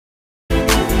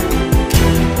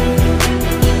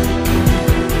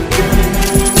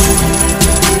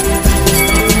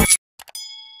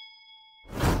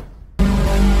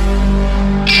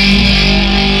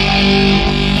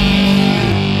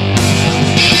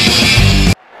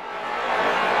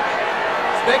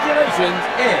submissions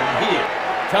end here.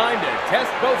 Time to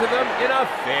test both of them in a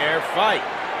fair fight.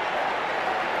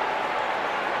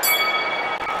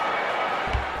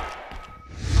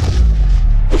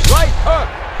 Right hook.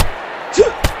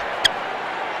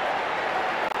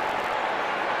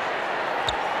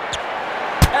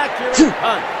 Accurate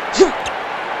punch.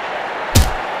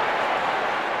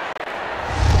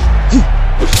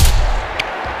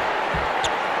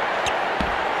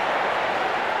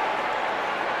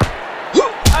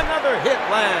 Another hit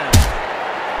lands.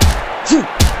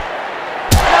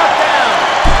 Knockdown.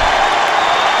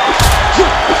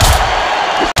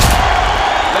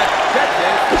 Let's check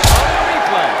this on the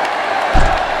replay.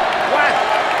 1,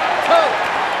 2,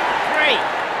 3,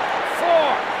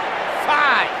 4,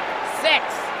 5, 6,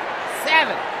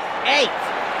 7, 8.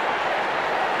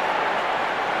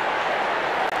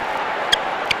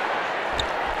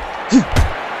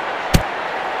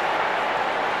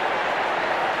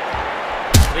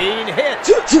 Clean hit.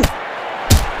 The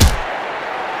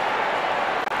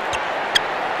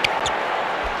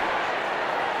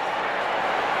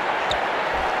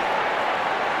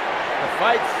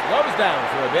fight slows down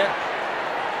for a bit.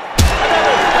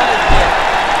 Another stunning hit.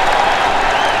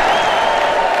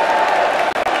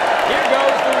 Here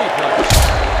goes the replay.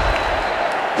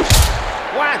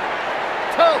 1,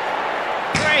 2,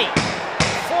 3,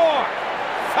 4,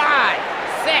 5,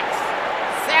 6,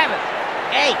 7,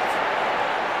 8.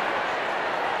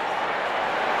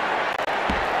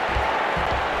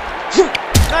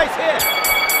 Nice hit.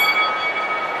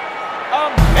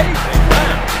 Amazing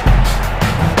round.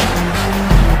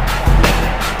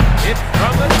 It's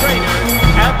from the trainer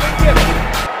at the gift.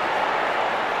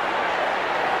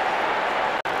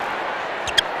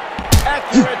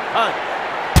 Accurate punch.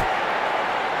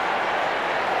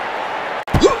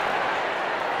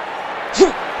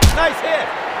 Nice hit.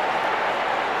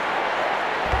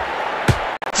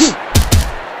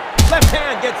 Left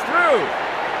hand gets through.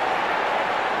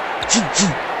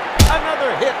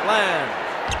 Another hit lands.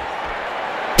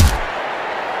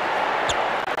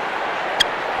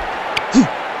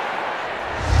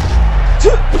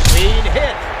 Clean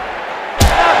hit.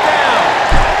 Knockdown.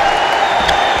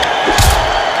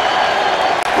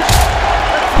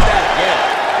 Let's see that again.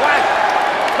 1,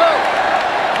 2,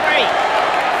 3,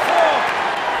 4,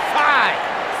 5,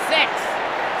 6,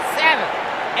 7,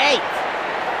 8.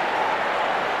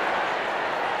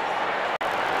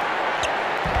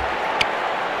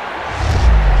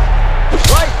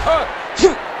 Hook.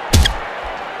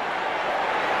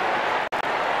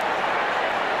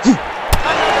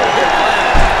 Another hit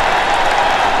land.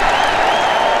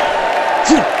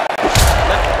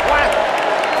 1,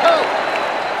 2,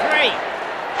 3.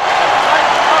 Fight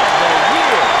of the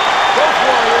year. Both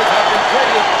warriors have been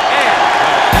traded and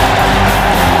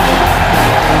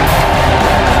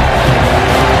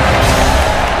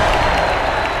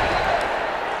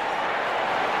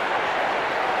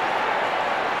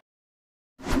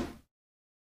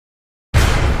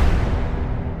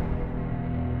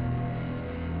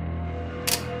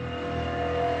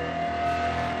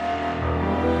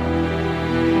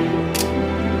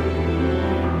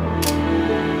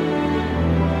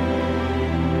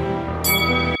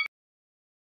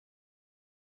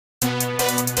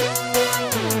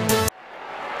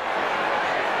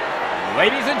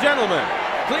ladies and gentlemen,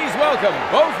 please welcome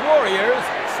both warriors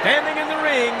standing in the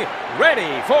ring,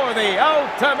 ready for the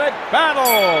ultimate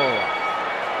battle.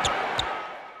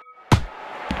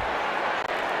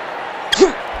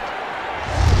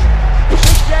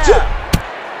 Big jab.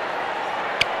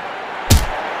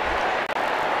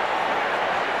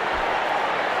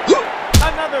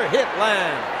 Another hit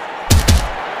lands.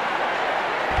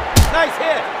 Nice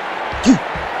hit.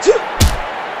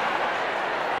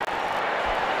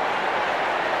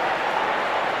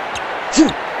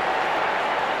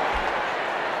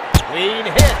 Clean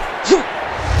hit.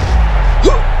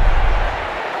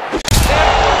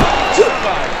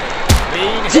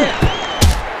 Clean hit.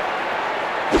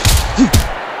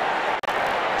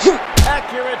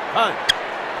 Accurate punch.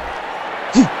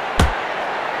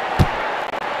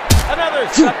 Another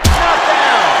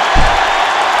knockdown.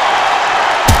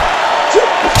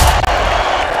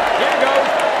 Here goes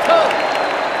 2,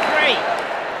 3.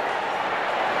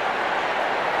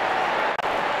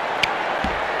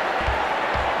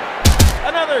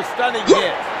 Another stunning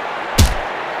hit.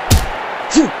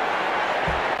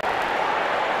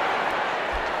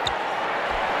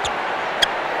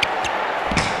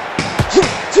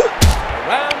 The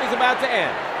round is about to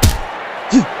end.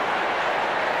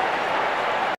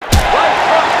 Right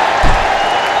hook.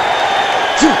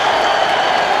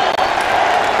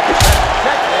 Let's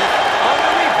check this on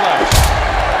the replay.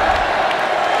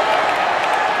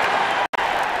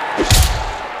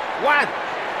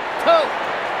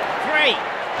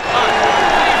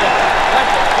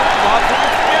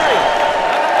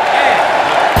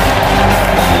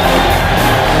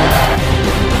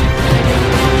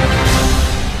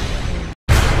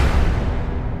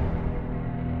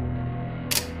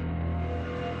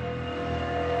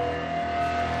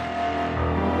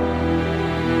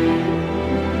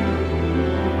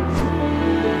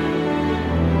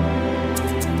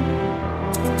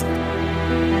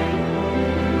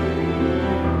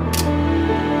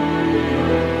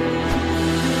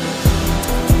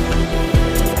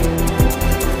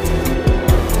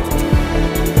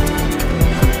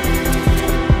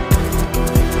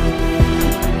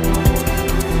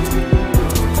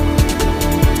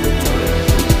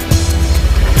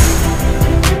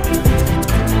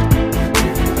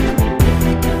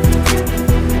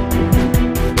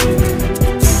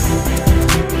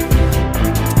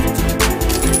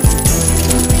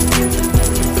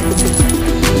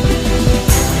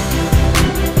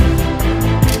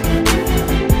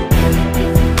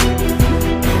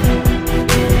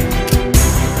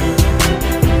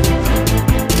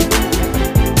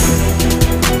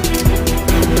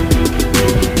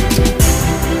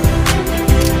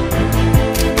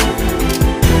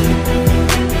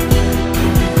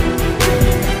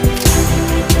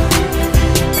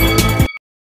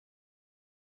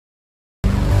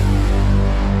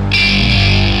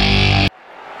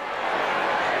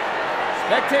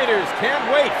 spectators can't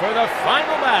wait for the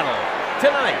final battle.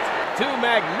 Tonight, two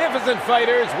magnificent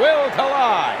fighters will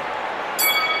collide.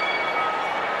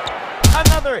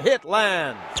 Another hit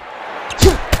lands.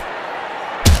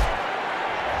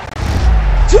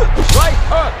 Right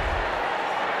hook.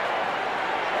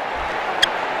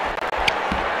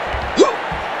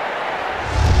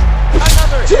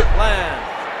 Another hit lands.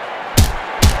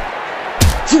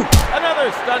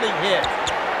 Another stunning hit.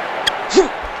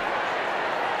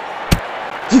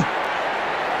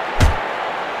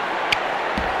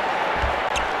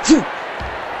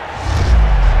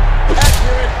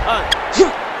 Accurate punch.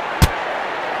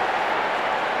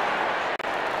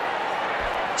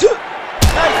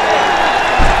 Nice hit.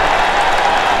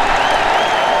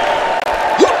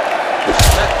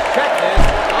 Let's check this.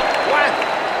 Up 1,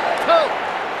 2,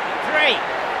 3,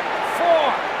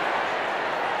 4.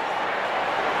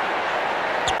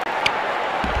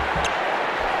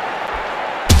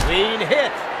 Clean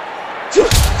hit.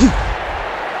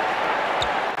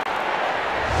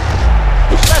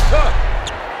 Left hook.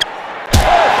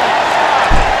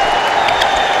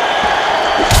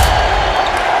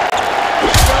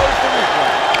 Goes the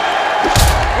replay.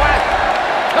 1,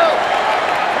 2,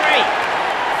 3,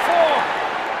 4.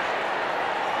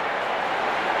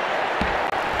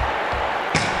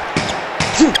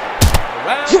 The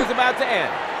round is about to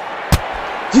end.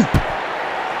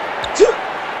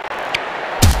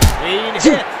 Clean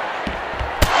hit.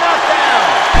 Knockdown.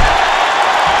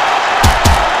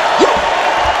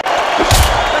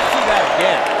 Let's see that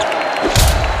again.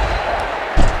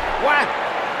 1,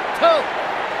 2,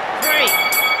 3,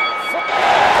 4.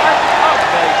 Fight of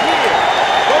the year.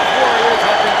 Both warriors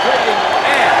have been trading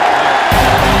and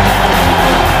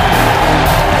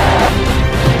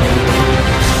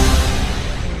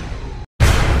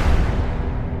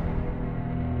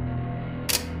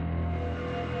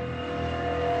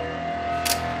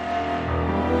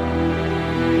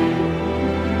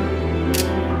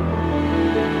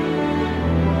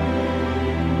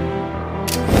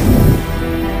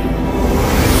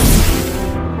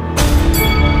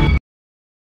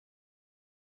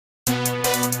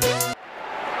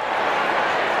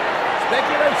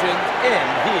speculations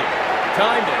end here.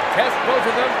 Time to test both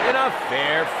of them in a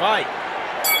fair fight.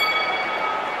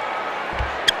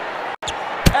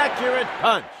 Accurate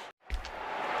punch.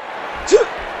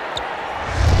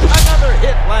 Another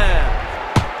hit lands.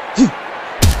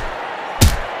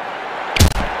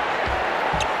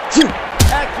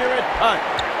 Accurate punch.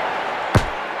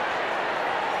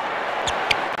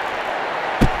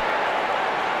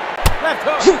 Left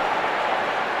hook.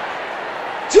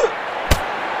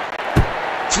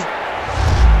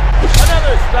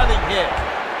 Another stunning hit.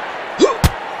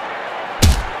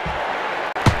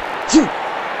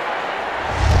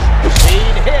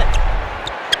 Clean hit.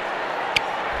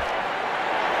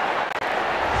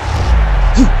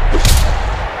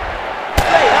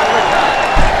 Straight uppercut.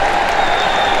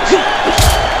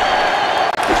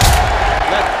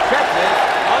 Let's check this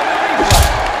on the replay.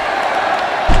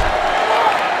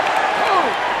 1, 2,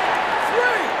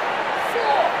 3,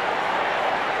 4.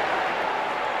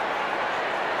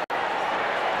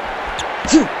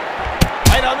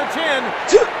 Right on the chin.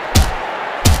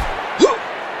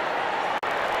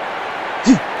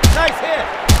 Nice hit.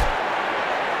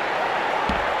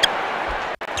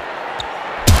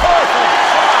 Perfect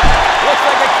shot. Looks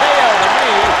like a KO to me.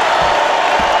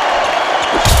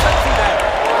 Let's see that.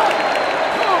 1,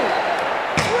 2,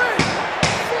 3,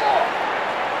 4.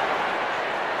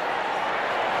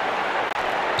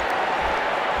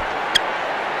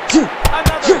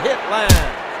 Another hit lands.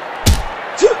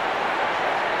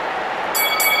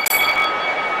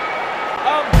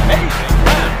 Amazing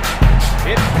round.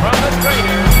 Hits from the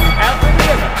trainer have been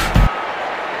given.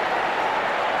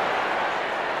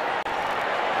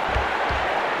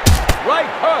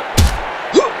 Right hook.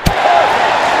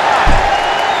 Perfect shot.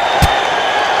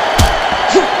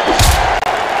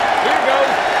 Here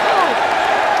goes 2,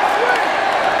 3,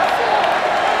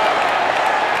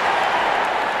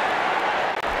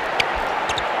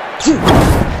 4.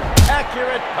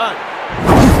 Accurate punch.